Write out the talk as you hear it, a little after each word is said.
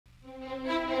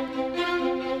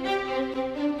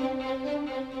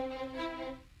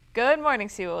Good morning,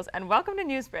 Seawolves, and welcome to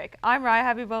Newsbreak. I'm Raya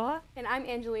Habibullah. And I'm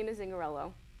Angelina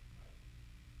Zingarello.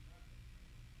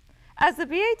 As the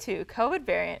BA2 COVID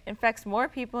variant infects more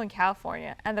people in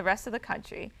California and the rest of the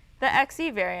country, the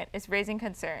XE variant is raising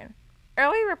concern.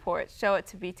 Early reports show it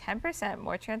to be 10%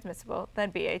 more transmissible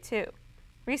than BA2.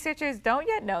 Researchers don't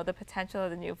yet know the potential of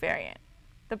the new variant.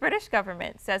 The British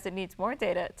government says it needs more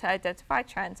data to identify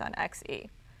trends on XE.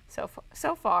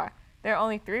 So far, there are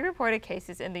only 3 reported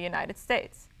cases in the United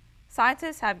States.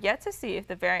 Scientists have yet to see if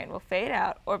the variant will fade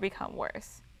out or become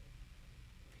worse.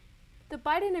 The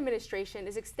Biden administration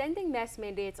is extending mask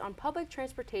mandates on public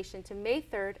transportation to May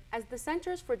 3rd as the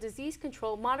Centers for Disease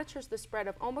Control monitors the spread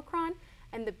of Omicron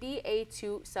and the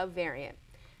BA2 subvariant.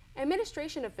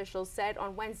 Administration officials said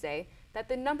on Wednesday that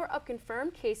the number of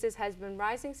confirmed cases has been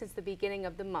rising since the beginning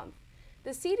of the month. The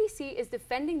CDC is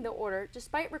defending the order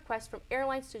despite requests from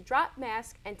airlines to drop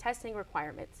mask and testing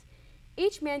requirements.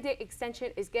 Each mandate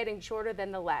extension is getting shorter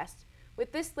than the last,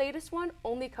 with this latest one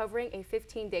only covering a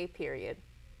 15-day period.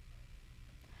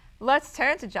 Let's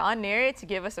turn to John Neary to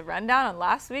give us a rundown on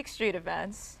last week's street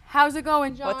events. How's it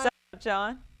going, John? What's up,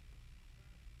 John?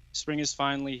 Spring is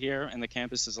finally here and the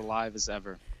campus is alive as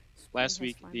ever. Last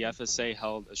week, the FSA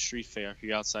held a street fair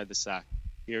here outside the SAC.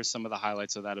 Here are some of the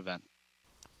highlights of that event.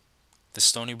 The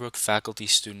Stony Brook Faculty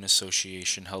Student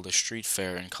Association held a street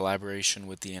fair in collaboration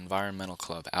with the Environmental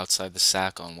Club outside the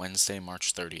SAC on Wednesday,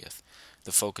 March 30th.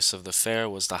 The focus of the fair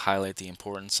was to highlight the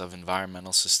importance of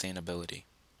environmental sustainability.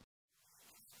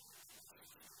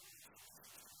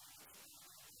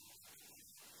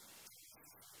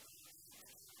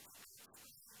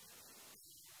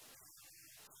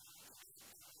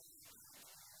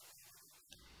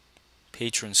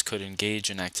 Patrons could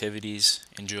engage in activities,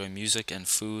 enjoy music and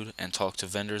food, and talk to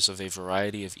vendors of a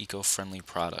variety of eco-friendly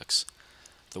products.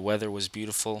 The weather was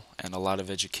beautiful, and a lot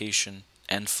of education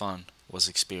and fun was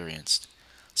experienced.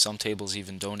 Some tables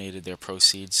even donated their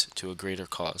proceeds to a greater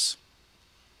cause.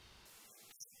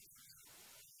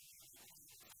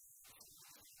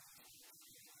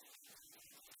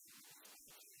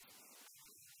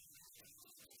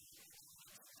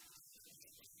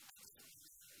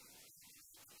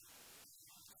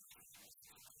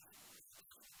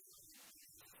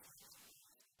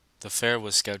 The fair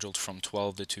was scheduled from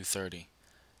 12 to 2:30.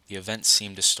 The event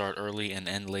seemed to start early and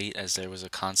end late as there was a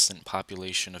constant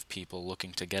population of people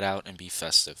looking to get out and be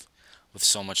festive. With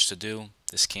so much to do,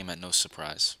 this came at no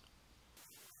surprise.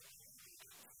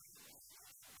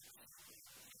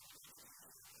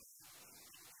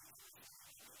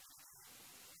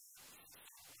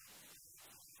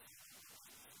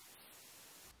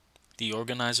 The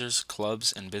organizers,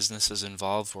 clubs, and businesses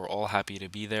involved were all happy to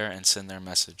be there and send their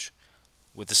message.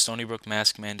 With the Stony Brook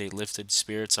mask mandate lifted,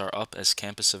 spirits are up as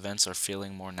campus events are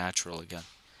feeling more natural again.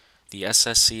 The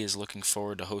SSC is looking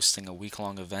forward to hosting a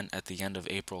week-long event at the end of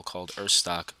April called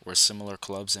Earthstock, where similar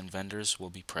clubs and vendors will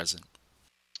be present.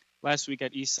 Last week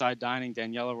at Eastside Dining,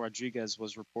 Daniela Rodriguez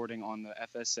was reporting on the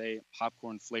FSA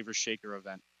Popcorn Flavor Shaker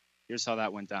event. Here's how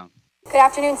that went down. Good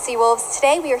afternoon, Seawolves.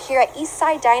 Today we are here at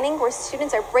Eastside Dining where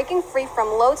students are breaking free from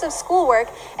loads of schoolwork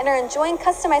and are enjoying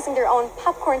customizing their own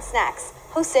popcorn snacks,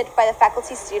 hosted by the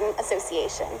Faculty Student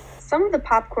Association. Some of the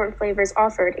popcorn flavors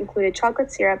offered included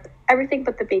chocolate syrup, everything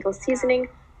but the bagel seasoning,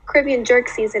 Caribbean jerk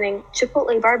seasoning,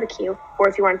 Chipotle barbecue, or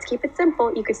if you wanted to keep it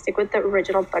simple, you could stick with the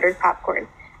original buttered popcorn.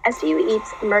 SBU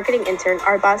Eats marketing intern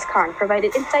Arbaz Khan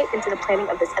provided insight into the planning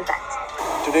of this event.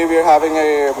 Today we are having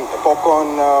a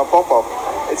popcorn pop-up.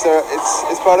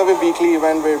 It's part of a weekly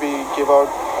event where we give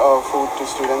out food to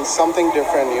students, something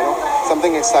different,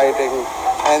 something exciting,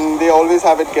 and they always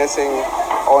have it guessing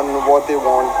on what they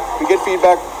want. We get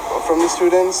feedback from the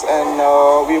students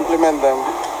and we implement them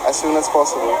as soon as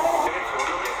possible.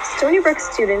 Stony Brook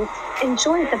students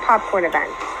enjoyed the popcorn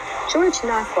event. George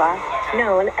Nakwa,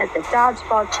 known as the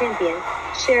dodgeball champion,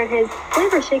 shared his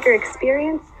flavor shaker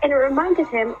experience, and it reminded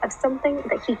him of something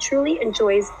that he truly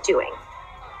enjoys doing.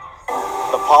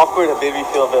 The popcorn made me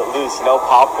feel a bit loose.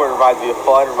 Popcorn reminds me of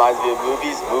fun, reminds me of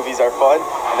movies. Movies are fun,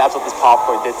 and that's what this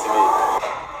popcorn did to me.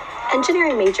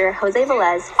 Engineering major Jose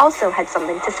Velez also had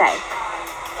something to say.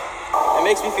 It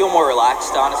makes me feel more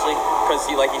relaxed, honestly, because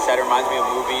like he said, it reminds me of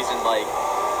movies and I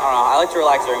don't know, I like to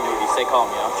relax during movies, stay calm,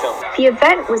 chill. The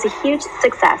event was a huge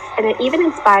success, and it even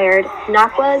inspired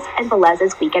Nakwa's and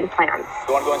Velez's weekend plans.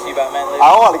 You want to go and see Batman later?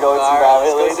 I want to go and see Batman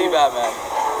later. Let's go see Batman.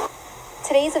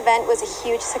 Today's event was a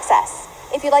huge success.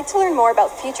 If you'd like to learn more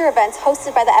about future events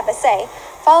hosted by the FSA,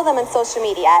 follow them on social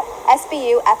media at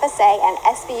SBU FSA and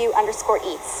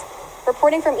SBU_Eats.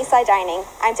 Reporting from Eastside Dining,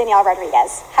 I'm Danielle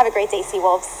Rodriguez. Have a great day,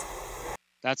 Seawolves.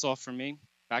 That's all from me.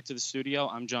 Back to the studio,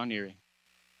 I'm John Neary.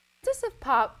 Princess of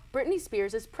Pop, Britney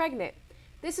Spears, is pregnant.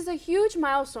 This is a huge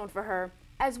milestone for her,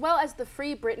 as well as the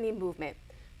Free Britney movement.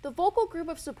 The vocal group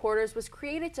of supporters was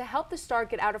created to help the star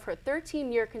get out of her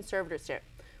 13-year conservatorship,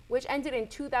 which ended in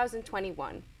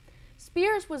 2021.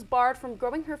 Spears was barred from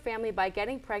growing her family by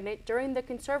getting pregnant during the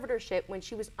conservatorship when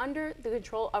she was under the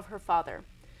control of her father.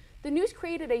 The news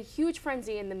created a huge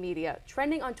frenzy in the media,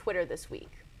 trending on Twitter this week.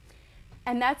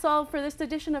 And that's all for this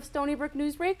edition of Stony Brook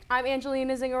Newsbreak. I'm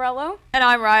Angelina Zingarello. And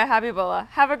I'm Raya Habibullah.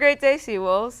 Have a great day,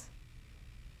 Seawolves.